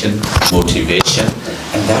inspiration, motivation?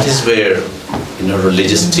 And that is where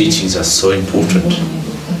religious teachings are so important.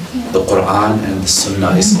 The Quran and the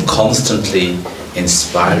Sunnah is constantly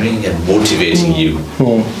inspiring and motivating you.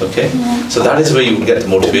 Okay? So that is where you will get the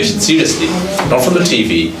motivation, seriously. Not from the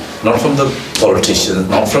TV, not from the politicians,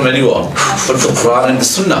 not from anyone, but the Quran and the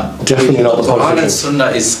Sunnah. Definitely not the Quran and politicians.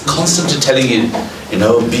 Sunnah is constantly telling you,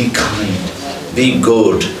 be kind, be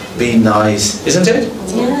good, be nice, isn't it?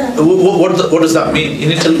 Yeah. What does that mean? You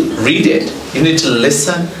need to read it. You need to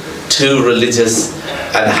listen to religious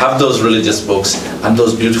and have those religious books and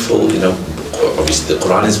those beautiful, obviously the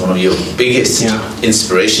Quran is one of your biggest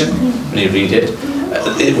inspiration when you read it,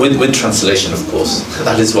 with translation, of course.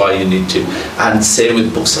 That is why you need to. And same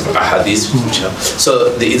with books of ahadith. So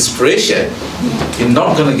the inspiration, you're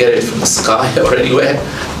not going to get it from the sky or anywhere,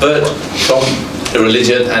 but from the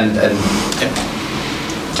religion and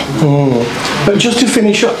But just to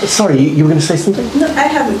finish up, sorry, you were going to say something? No, I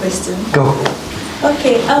have a question. Go.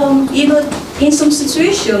 Okay, in some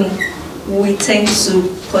situation, we tend to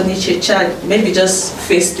punish a child, maybe just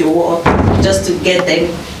face the wall, just to get them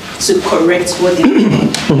to correct what they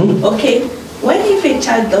do. Okay, when if a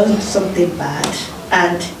child does something bad,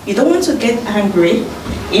 and you don't want to get angry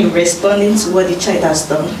in responding to what the child has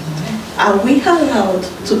done, are we allowed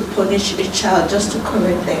to punish a child just to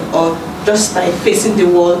correct them, or just by facing the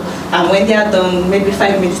wall, and when they are done, maybe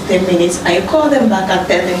 5 minutes, 10 minutes, and you call them back and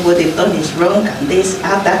tell them what they've done is wrong, and they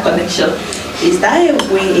have that connection? Is that a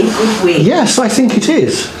good way? Yes, I think it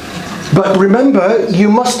is. But remember,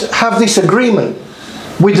 you must have this agreement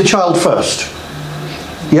with the child first.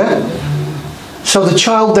 Yeah? So the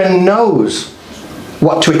child then knows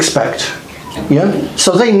what to expect. Yeah?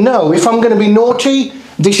 So they know, if I'm going to be naughty,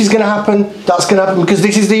 this is going to happen, that's going to happen, because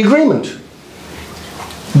this is the agreement.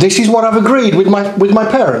 This is what I've agreed with my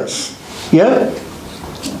parents. Yeah?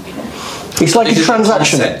 It's like a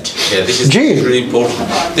transaction. Yeah, this is really important.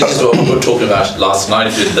 This is what we were talking about last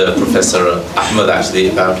night with the Professor Ahmed, actually,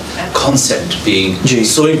 about consent being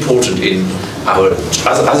so important in our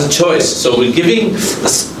as a choice. So we're giving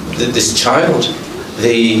this child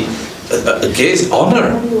the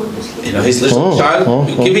honor. His little child,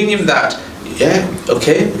 we're giving him that. Yeah,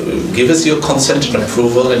 okay, give us your consent and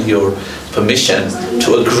approval and your permission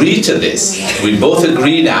to agree to this. We both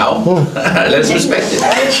agree now. Let's respect it.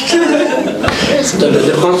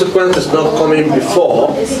 The consequence is not coming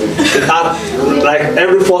before. Like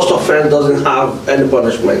every first offense doesn't have any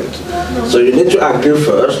punishment. So you need to agree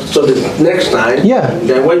first. So the next time,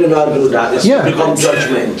 then when you not do that, it's become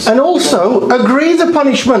judgment. And also agree the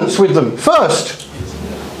punishments with them first.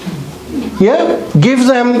 Yeah, give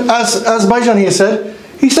them, as Baijan here said,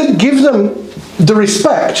 he said, give them the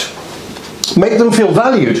respect, make them feel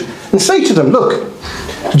valued, and say to them, look,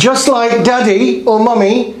 just like daddy or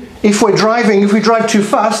mummy, if we drive too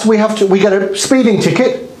fast, we get a speeding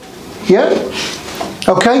ticket. Yeah?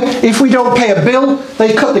 Okay? If we don't pay a bill,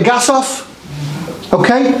 they cut the gas off.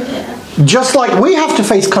 Okay? Just like we have to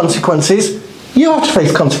face consequences, you have to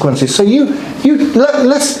face consequences. So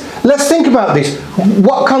let's think about this.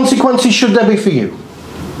 What consequences should there be for you?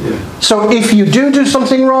 So if you do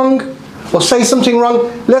something wrong or say something wrong,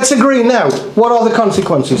 let's agree now. What are the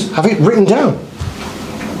consequences? Have it written down.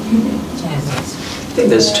 I think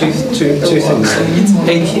there's two things.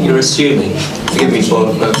 You're assuming, forgive me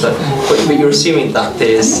but you're assuming that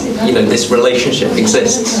there's this relationship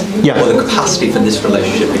exists, or the capacity for this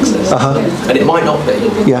relationship exists, and it might not be.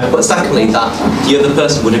 But secondly, that the other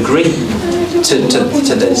person would agree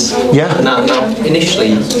to this. Now,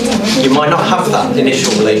 initially, you might not have that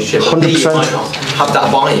initial relationship. 100%. You might not have that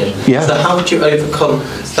buy-in. So how would you overcome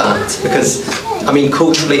that? Because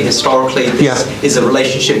culturally, historically, this is a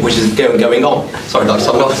relationship which is going on. Sorry, Doctor,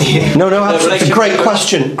 I'm not here. No, absolutely. Great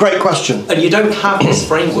question. Great question. And you don't have this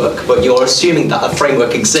framework, but you're assuming that a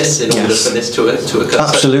framework exists in order for this to occur.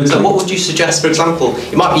 Absolutely. So what would you suggest, for example?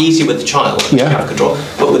 It might be easy with the child, you have control,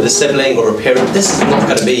 but with a sibling or a parent, this is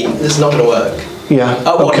not going to work.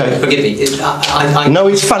 Okay. Forgive me. No,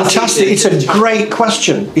 it's fantastic. It's a great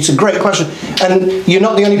question. It's a great question. And you're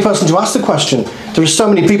not the only person to ask the question. There are so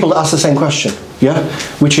many people that ask the same question.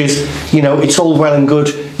 Which is, it's all well and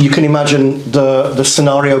good. You can imagine the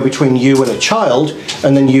scenario between you and a child,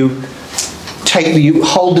 and then you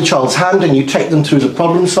hold the child's hand and you take them through the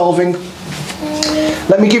problem solving.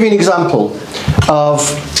 Let me give you an example of,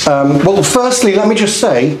 well, firstly, let me just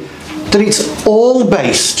say that it's all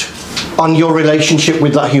based on your relationship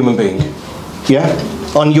with that human being,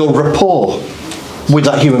 on your rapport with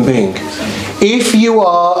that human being. If you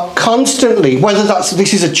are constantly, whether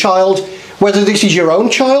this is a child, whether this is your own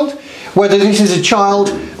child, whether this is a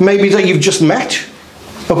child maybe that you've just met,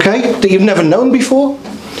 that you've never known before,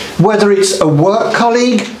 whether it's a work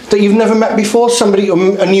colleague that you've never met before, somebody,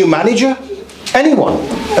 a new manager, anyone,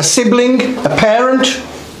 a sibling, a parent,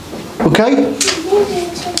 okay?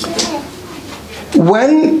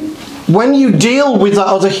 When you deal with that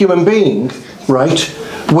other human being, right,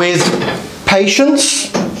 with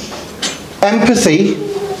patience, empathy,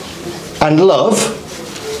 and love,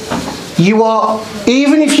 you are,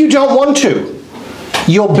 even if you don't want to,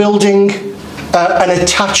 you're building an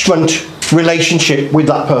attachment relationship with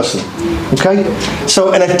that person, okay?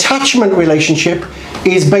 So an attachment relationship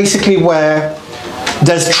is basically where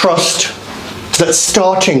there's trust that's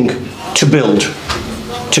starting to build,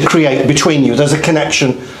 to create between you. There's a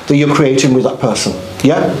connection that you're creating with that person,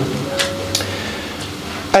 yeah?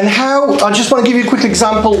 And how, I just want to give you a quick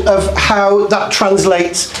example of how that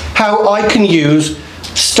translates, how I can use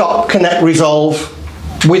stop, connect, resolve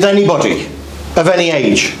with anybody of any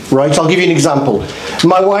age, right? I'll give you an example.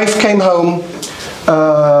 My wife came home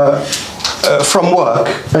from work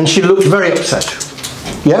and she looked very upset,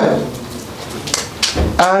 yeah?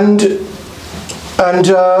 And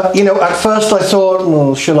you know, at first I thought,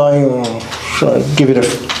 well, shall I give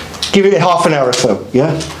it half an hour or so,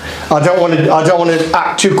 yeah? I don't want to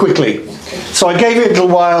act too quickly. So I gave it a little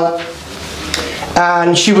while,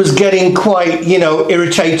 and she was getting quite, you know,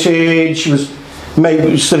 irritated. She was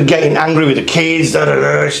maybe sort of getting angry with the kids.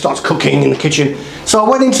 She starts cooking in the kitchen. So I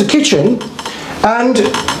went into the kitchen, and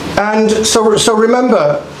so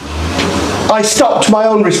remember, I stopped my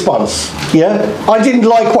own response. Yeah, I didn't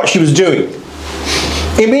like what she was doing.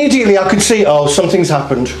 Immediately I could see, oh, something's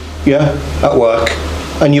happened. Yeah, at work.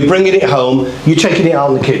 And you're bringing it home, you're taking it out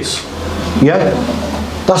on the kids. Yeah?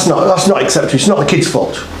 That's not acceptable, it's not the kids'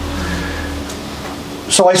 fault.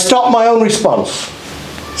 So I stopped my own response.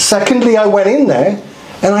 Secondly, I went in there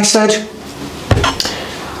and I said,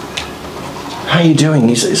 how are you doing?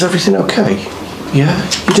 Is everything okay? Yeah?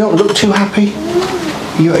 You don't look too happy?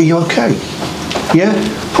 Are you okay? Yeah?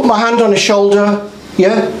 Put my hand on his shoulder.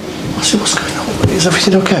 Yeah? I said, what's going on? Is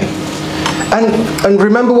everything okay? And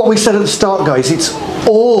remember what we said at the start, guys, it's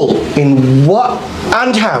all in what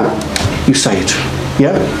and how you say it,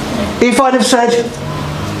 yeah? If I'd have said,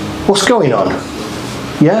 what's going on?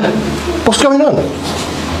 Yeah? What's going on?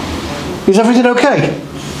 Is everything okay?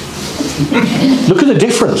 Look at the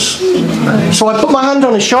difference. So I put my hand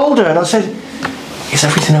on his shoulder and I said, is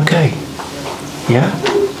everything okay? Yeah?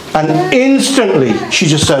 And instantly she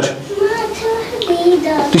just said,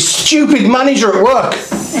 this stupid manager at work.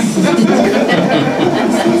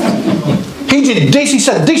 He did this, he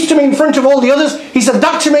said this to me in front of all the others, he said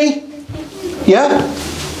that to me. Yeah?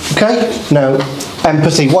 Okay? Now,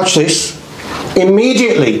 empathy, watch this.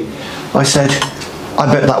 Immediately, I said, I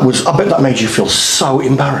bet that made you feel so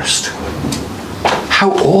embarrassed.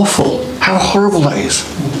 How awful, how horrible that is.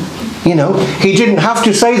 You know, he didn't have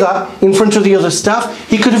to say that in front of the other staff,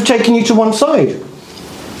 he could have taken you to one side.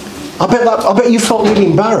 I bet you felt really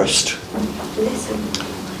embarrassed.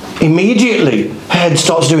 Immediately, head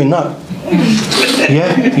starts doing that.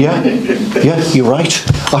 Yeah, you're right.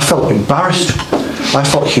 I felt embarrassed. I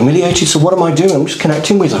felt humiliated. So what am I doing? I'm just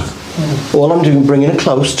connecting with her. All I'm doing is bringing her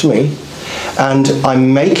close to me, and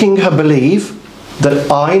I'm making her believe that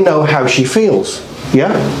I know how she feels.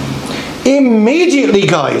 Yeah? Immediately,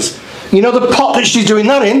 guys, you know the pot that she's doing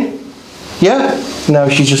that in? Yeah? No,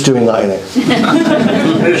 she's just doing that in it.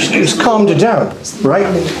 It's calmed her down, right?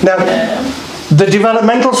 Now, the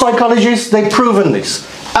developmental psychologists, they've proven this.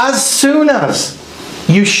 As soon as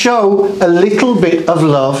you show a little bit of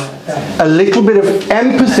love, a little bit of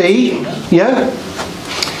empathy, yeah?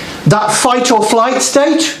 That fight or flight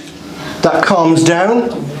state, that calms down,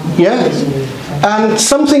 yeah? And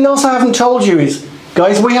something else I haven't told you is,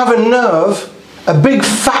 guys, we have a nerve, a big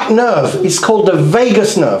fat nerve. It's called the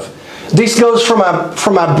vagus nerve. This goes from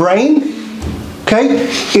our brain, okay?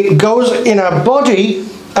 It goes in our body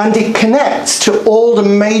and it connects to all the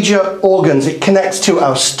major organs. It connects to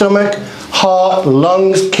our stomach, heart,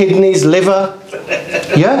 lungs, kidneys, liver,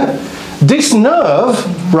 yeah? This nerve,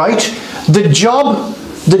 right, the job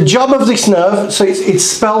of this nerve, so it's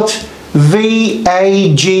spelt V-A-G-U-S,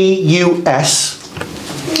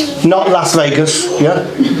 not Las Vegas, yeah?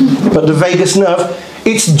 But the vagus nerve,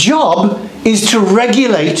 its job is to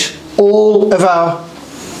regulate all of our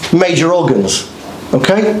major organs,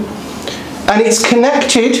 okay? And it's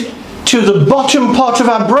connected to the bottom part of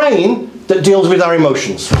our brain that deals with our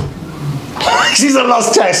emotions. This is a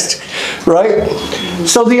last test, right?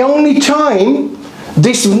 So the only time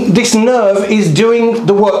this nerve is doing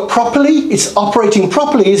the work properly, it's operating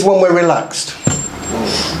properly, is when we're relaxed.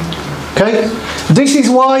 Okay? This is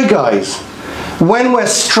why, guys, when we're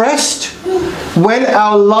stressed, when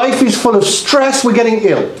our life is full of stress, we're getting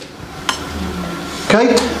ill.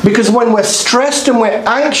 Okay? Because when we're stressed and we're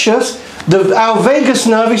anxious, our vagus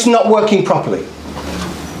nerve is not working properly.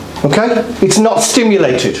 Okay? It's not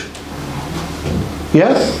stimulated.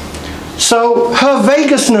 Yeah? So her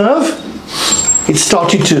vagus nerve, it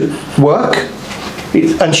started to work,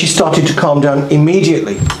 and she started to calm down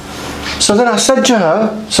immediately. So then I said to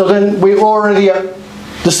her, so then we're already at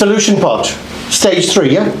the solution part, stage 3,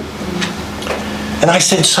 yeah? And I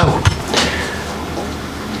said, so,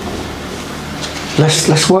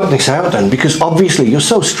 let's work this out then, because obviously you're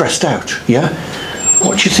so stressed out, yeah?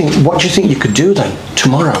 What do you think you could do then,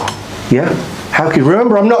 tomorrow, yeah? How can you,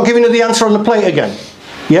 remember, I'm not giving her the answer on the plate again,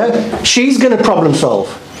 yeah? She's going to problem solve.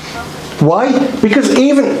 Why? Because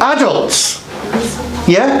even adults,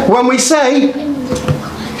 yeah, when we say,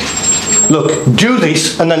 look, do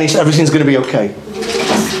this, and then everything's going to be okay.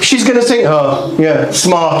 She's going to think, oh, yeah,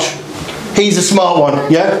 smart. He's the smart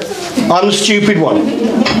one, yeah? I'm the stupid one.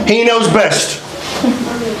 He knows best.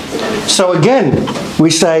 So again, we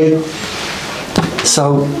say,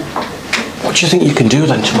 so what do you think you can do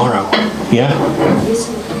then tomorrow? Yeah?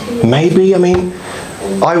 Maybe, I mean,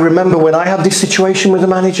 I remember when I had this situation with the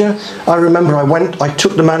manager, I remember I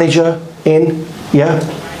took the manager in, yeah,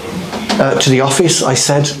 to the office. I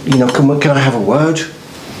said, you know, can I have a word?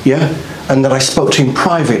 Yeah? And then I spoke to him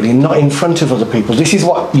privately, not in front of other people. This is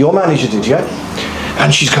what your manager did, yeah?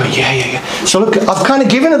 And she's going, yeah. So look, I've kind of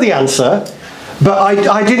given her the answer, but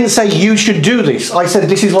I didn't say you should do this. I said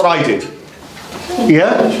this is what I did.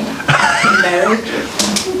 Yeah?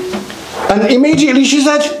 And immediately she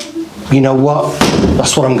said, you know what?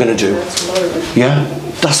 That's what I'm going to do. Yeah?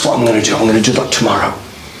 That's what I'm going to do. I'm going to do that tomorrow.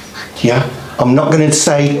 Yeah? I'm not going to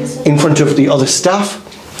say in front of the other staff.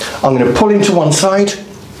 I'm going to pull him to one side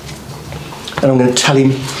and I'm going to tell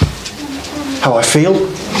him how I feel.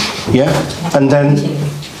 Yeah? And then,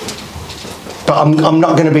 but I'm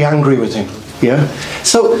not going to be angry with him. Yeah?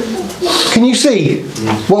 So, can you see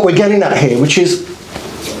what we're getting at here, which is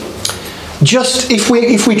just if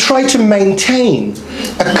we try to maintain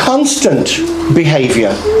a constant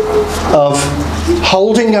behaviour of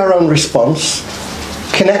holding our own response,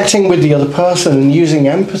 connecting with the other person and using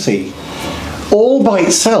empathy, all by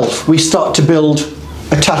itself we start to build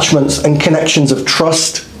attachments and connections of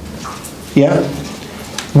trust, yeah,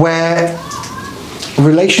 where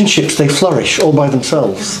relationships, they flourish all by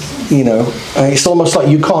themselves, you know. It's almost like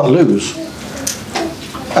you can't lose.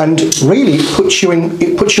 And really it puts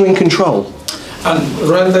you in control. And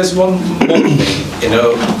Rohail, there's one more thing, you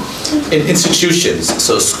know, in institutions,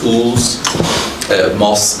 so schools,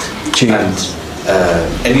 mosque, and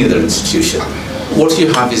any other institution, what you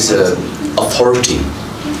have is authority.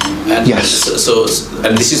 And yes. So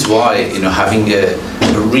and this is why, you know, having a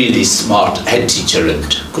really smart head teacher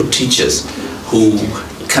and good teachers who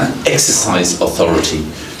can exercise authority,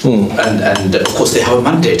 and of course they have a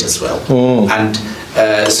mandate as well, and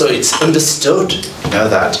so it's understood, you know,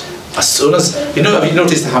 that as soon as, you know, have you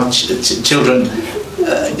noticed how children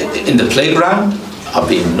in the playground are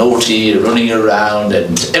being naughty, running around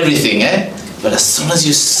and everything, eh? But as soon as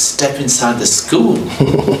you step inside the school,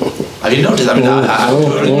 have you noticed? I mean, I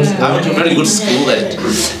went to a very good school, and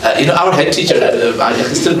you know, our head teacher, I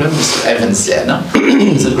can still remember Mr. Evans, yeah, no?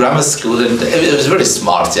 It was a grammar school, and it was very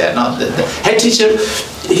smart, yeah, no? The head teacher,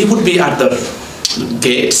 he would be at the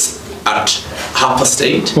gates at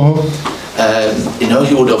 8:30. You know,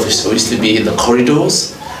 he would obviously be in the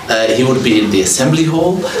corridors. He would be in the assembly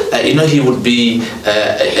hall. You know, he would be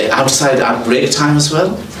outside at break time as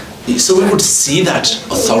well. So we would see that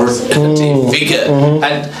authoritative figure,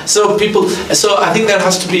 and so people. So I think there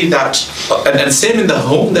has to be that, and same in the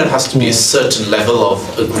home. There has to be a certain level of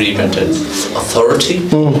agreement and authority,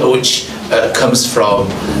 which comes from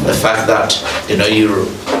the fact that, you know, you're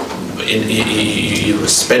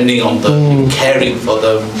spending on them, caring for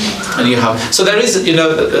them, and you have. So there is, you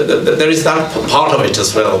know, there is that part of it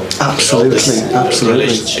as well. Absolutely, you know, absolutely.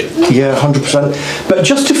 Relationship. Yeah, 100%. But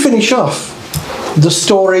just to finish off, the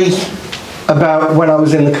story about when I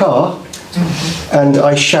was in the car and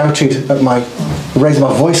I shouted raised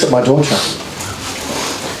my voice at my daughter.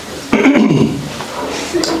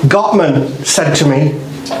 Gottman said to me,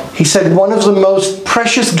 he said, one of the most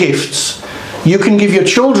precious gifts you can give your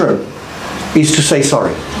children is to say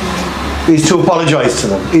sorry, is to apologize to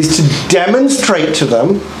them, is to demonstrate to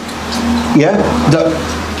them, yeah,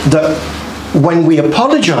 that when we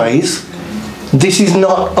apologize, this is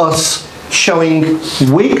not us showing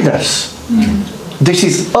weakness. This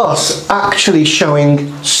is us actually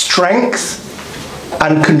showing strength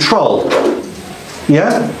and control.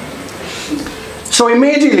 Yeah? So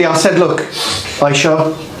immediately I said, look,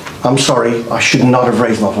 Aisha, I'm sorry, I should not have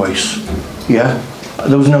raised my voice. Yeah?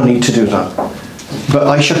 There was no need to do that. But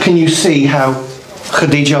Aisha, can you see how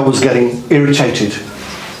Khadija was getting irritated?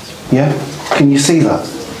 Yeah? Can you see that?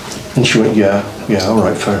 And she went, yeah, all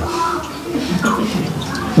right, fair enough.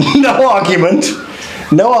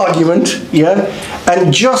 No argument, yeah?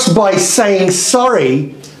 And just by saying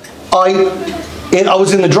sorry, I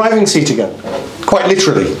was in the driving seat again, quite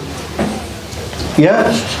literally.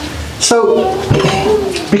 Yeah? So,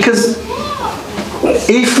 because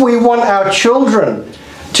if we want our children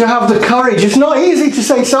to have the courage, it's not easy to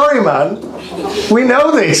say sorry, man. We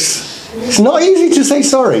know this. It's not easy to say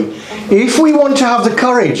sorry. If we want to have the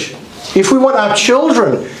courage, if we want our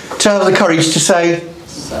children to have the courage to say,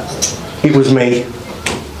 it was me,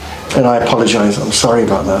 and I apologize, I'm sorry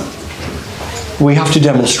about that, we have to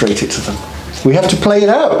demonstrate it to them. We have to play it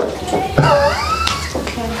out.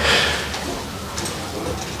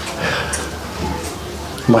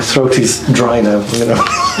 My throat is dry now, you know.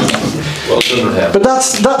 Well done, Rohail. But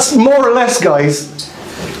that's more or less, guys,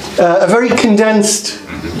 a very condensed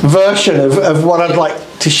version of what I'd like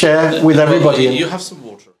to share with everybody. You have some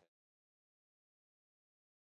water.